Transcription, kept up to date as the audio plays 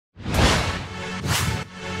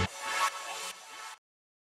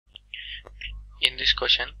this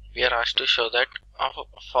question, we are asked to show that of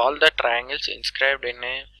all the triangles inscribed in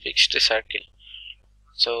a fixed circle.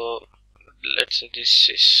 So let's say this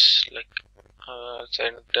is like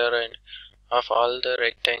center and of all the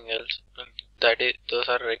rectangles, that is, those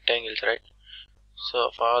are rectangles, right? So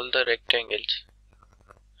of all the rectangles,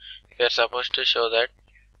 we are supposed to show that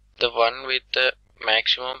the one with the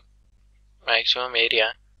maximum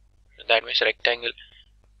area, that means rectangle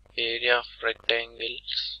area of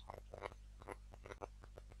rectangles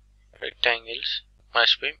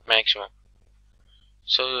must be maximum.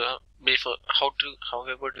 So before how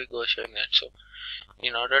about we go showing that? So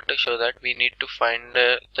in order to show that, we need to find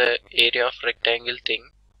the area of rectangle thing,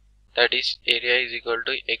 that is area is equal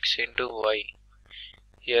to x into y.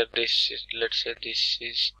 Here this is, let's say this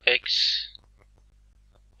is x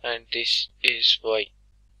and this is y.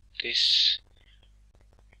 This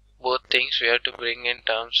both things we have to bring in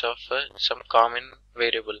terms of some common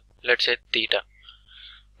variable, let's say theta.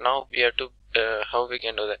 Now we have to how we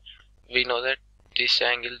can do that? We know that this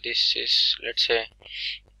angle, this is, let's say,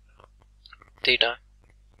 theta,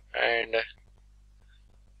 and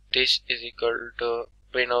this is equal to,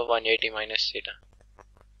 we know 180 minus theta.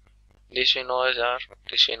 This we know as r,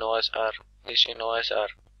 this we know as r, this we know as r.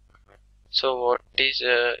 So what is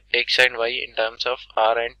x and y in terms of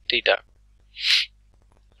r and theta?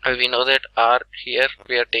 We know that r here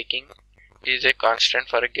we are taking is a constant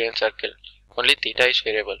for a given circle. Only theta is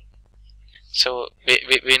variable. So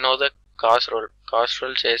we know the cos rule. Cos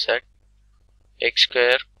rule says that x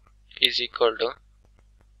square is equal to,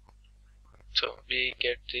 so we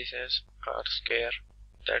get this as r square,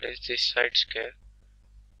 that is this side square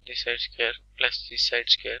plus this side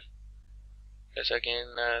square, plus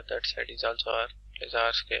again that side is also r, plus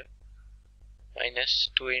r square, minus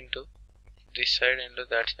 2 into this side into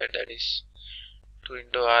that side, that is 2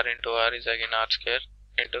 into r is again r square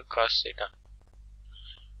into cos theta.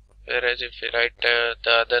 Whereas if we write the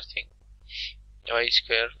other thing, y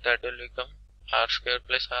square, that will become r square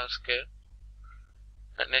plus r square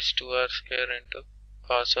minus 2r square into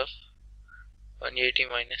cos of 180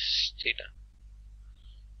 minus theta.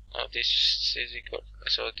 Now this is equal,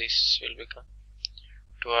 so this will become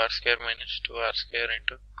 2r square minus 2r square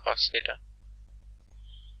into cos theta,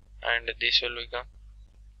 and this will become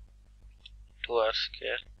 2r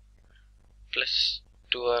square plus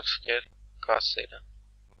 2r square cos theta.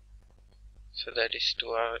 So that is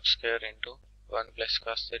 2r square into 1 plus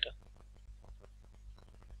cos theta,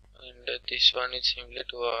 and this one is simply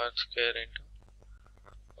 2r square into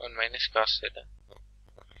 1 minus cos theta.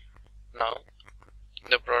 Now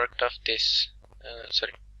the product of this,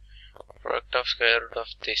 product of square root of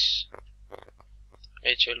this,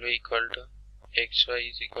 which will be equal to xy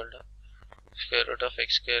is equal to square root of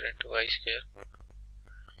x square into y square.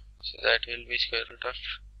 So that will be square root of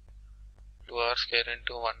 2r square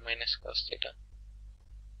into 1 minus cos theta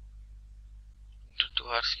into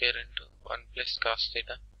 2r square into 1 plus cos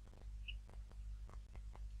theta.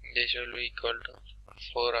 This will be equal to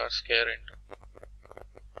 4r square into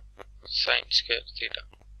sin square theta.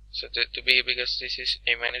 So to be, because this is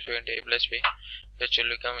a minus b into a plus b, which will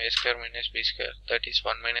become a square minus b square, that is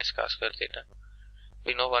 1 minus cos square theta.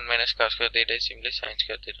 We know 1 minus cos square theta is simply sin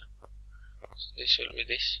square theta. So this will be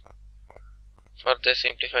this. Further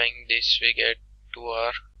simplifying this, we get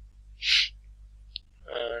 2r,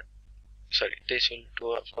 this will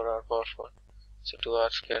 2r 4r power 4, so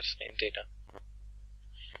 2r square sin theta.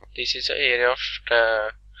 This is the area of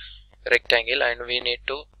rectangle, and we need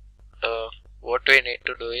to, what we need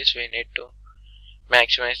to do is we need to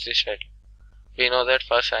maximize this value. We know that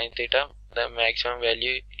for sin theta, the maximum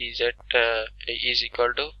value is at is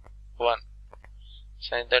equal to 1.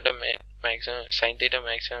 Sin theta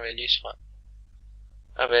maximum value is 1.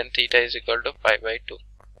 When theta is equal to pi by 2.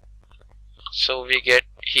 So we get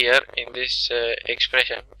here in this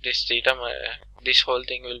expression, this theta, this whole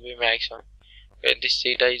thing will be maximum when this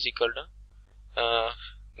theta is equal to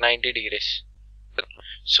 90 degrees.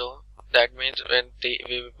 So that means when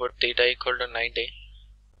we put theta equal to 90,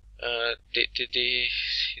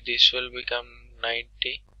 this will become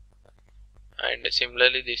 90, and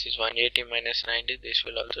similarly this is 180 minus 90, this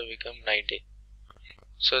will also become 90.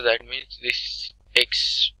 So that means this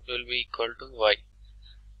x will be equal to y,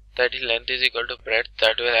 that is length is equal to breadth.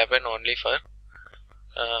 That will happen only for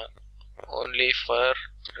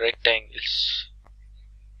rectangles,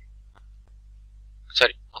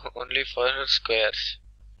 only for squares.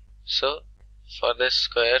 So for the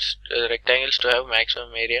squares, rectangles to have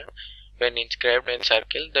maximum area when inscribed in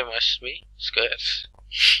circle, they must be squares.